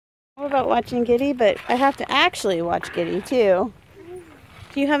What about watching Giddy? But I have to actually watch Giddy too.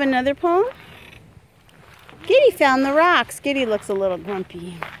 Do you have another poem? Giddy found the rocks. Giddy looks a little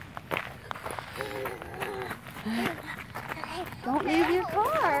grumpy. Don't leave your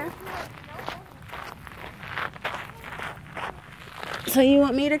car. So you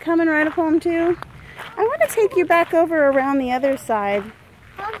want me to come and write a poem too? I want to take you back over around the other side.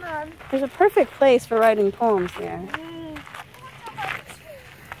 There's a perfect place for writing poems here.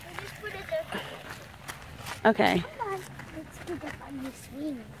 Okay. Come on, let's put it on the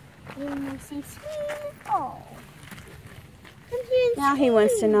swing. When you say swing, oh. Come here and Now swing. he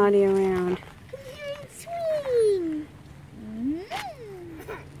wants to naughty around. Come here and swing.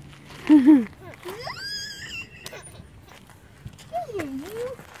 Come here, you.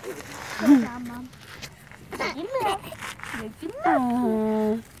 Go down, Mom. Get him up. Get him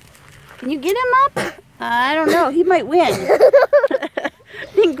up. Can you get him up? I don't know. He might win. I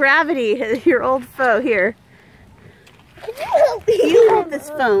think gravity, your old foe. Here. You hold this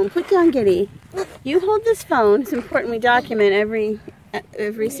phone. Put down Giddy. You hold this phone. It's important we document every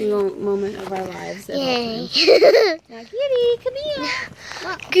single moment of our lives. Yay. Now, Giddy, come here.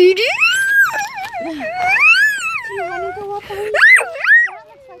 Giddy. Do you want to go up on the That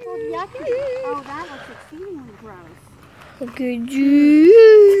looks like old yucky. Oh, that looks exceedingly gross. Giddy.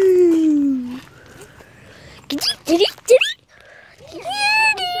 Giddy. Giddy.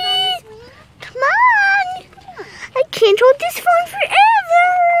 Come on. I can't hold this phone forever.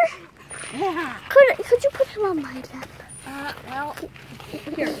 Yeah. Could you put him on my lap? Well,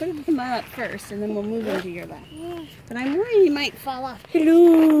 here, put him up first, and then we'll move him to your lap. But I'm worried he might fall off.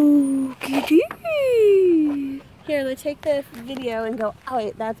 Hello, Kitty. Here, let's take the video and go, oh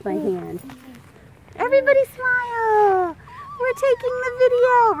wait, that's my hand. Everybody smile! We're taking the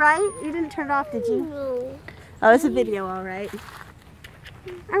video, right? You didn't turn it off, did you? No. Oh, it's a video, all right.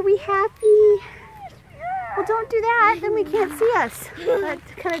 Are we happy? Well, don't do that, then we can't see us. That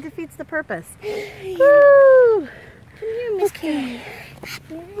kind of defeats the purpose. Woo! Come here, Miss Kitty.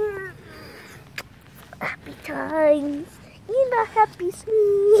 Happy times. You're not happy, sweet.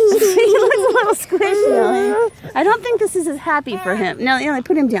 He looks a little squishy. I don't think this is as happy for him. No,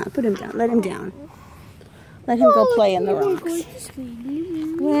 put him down. Put him down. Let him down. Let him go play in the rocks.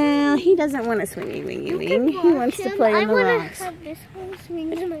 Well, he doesn't want to swingy wingy wing. He wants to play in the rocks. I want to have this whole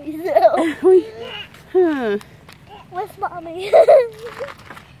swing to myself. Huh. Where's Mommy?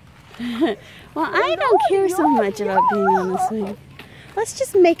 Well, I don't care so much about being on the swing. Let's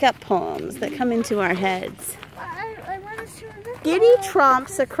just make up poems that come into our heads. I want to swim this Giddy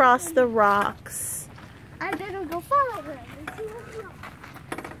tromps across the rocks. I better go follow him.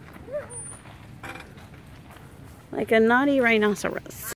 Like a naughty rhinoceros.